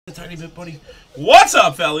A tiny bit, buddy. What's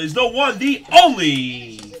up, fellas? The one, the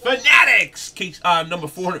only Fanatics. Case number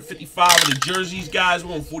 455 of the jerseys, guys.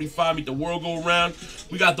 145. Make the world go around.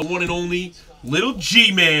 We got the one and only Little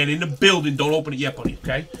G-Man in the building. Don't open it yet, buddy,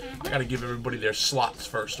 okay? I got to give everybody their slots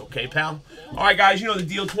first, okay, pal? All right, guys, you know the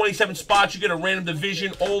deal. 27 spots. You get a random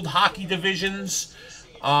division, old hockey divisions.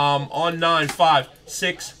 On 9, 5,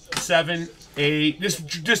 6, 7, 8.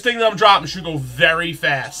 This thing that I'm dropping should go very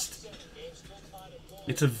fast.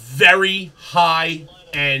 It's a very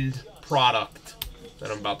high-end product that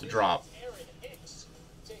I'm about to drop.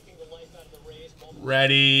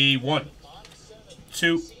 Ready? 1,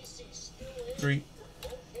 2, 3,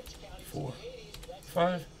 4,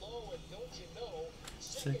 5,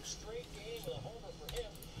 6,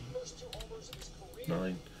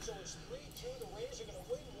 9.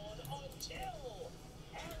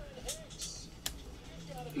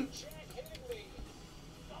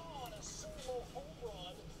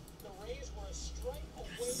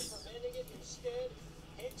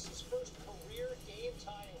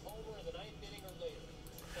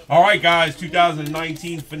 All right, guys,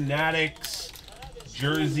 2019 Fanatics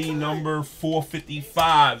jersey number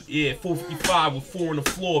 455. Yeah, 455 with 4 on the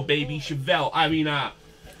floor, baby. Chevelle,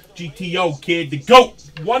 GTO, kid, the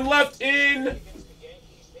GOAT. One left in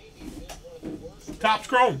Topps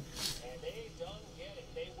Chrome.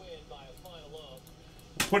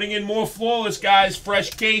 Putting in more flawless, guys. Fresh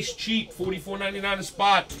case, cheap, $44.99 a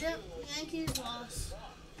spot. Yep, Yankees lost.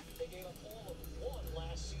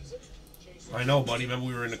 I know, buddy. Remember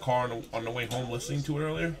we were in the car on the way home listening to it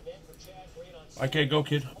earlier? Okay, go,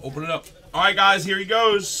 kid. Open it up. All right, guys, here he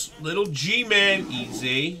goes. Little G-Man.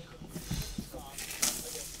 Easy.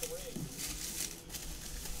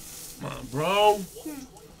 Come on, bro.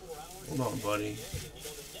 Hold on, buddy.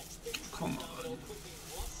 Come on.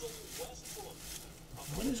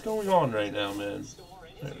 What is going on right now, man?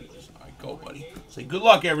 There it is. All right, go, buddy. Say good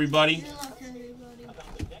luck, everybody. Good luck, everybody.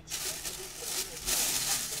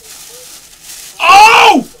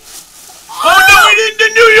 Oh! Oh, no, he didn't. The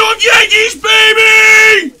New York Yankees,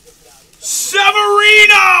 baby!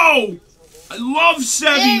 Severino! I love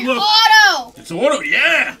Sevy. Look. Auto! It's auto,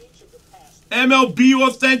 yeah. MLB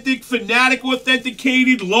authentic, Fanatic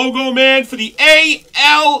authenticated logo, man, for the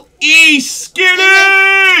ALE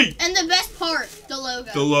Skinny! And the best part, the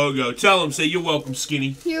logo. The logo. Tell him, say you're welcome,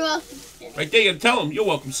 Skinny. You're welcome, Skinny. Right there, you gotta tell him you're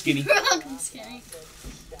welcome, Skinny. You're welcome, Skinny.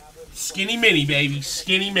 Skinny Mini, baby.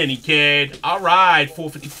 Skinny Mini, kid. All right,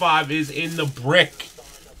 455 is in the brick.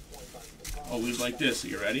 Always like this. Are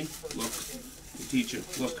you ready? Look. I'll teach you.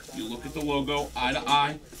 Look. You look at the logo, eye to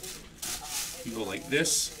eye. You go like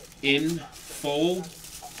this. In, fold.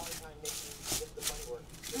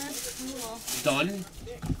 That's cool. Done.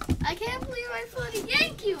 I can't believe I put a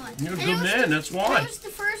Yankee one. You're a good man. That's why. It was the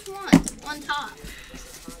first one. On top.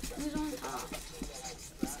 It was on top.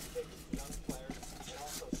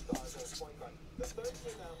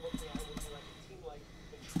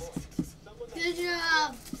 Good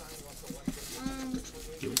job.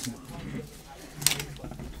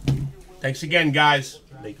 Thanks again, guys.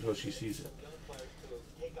 Make sure she sees it.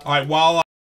 All right, while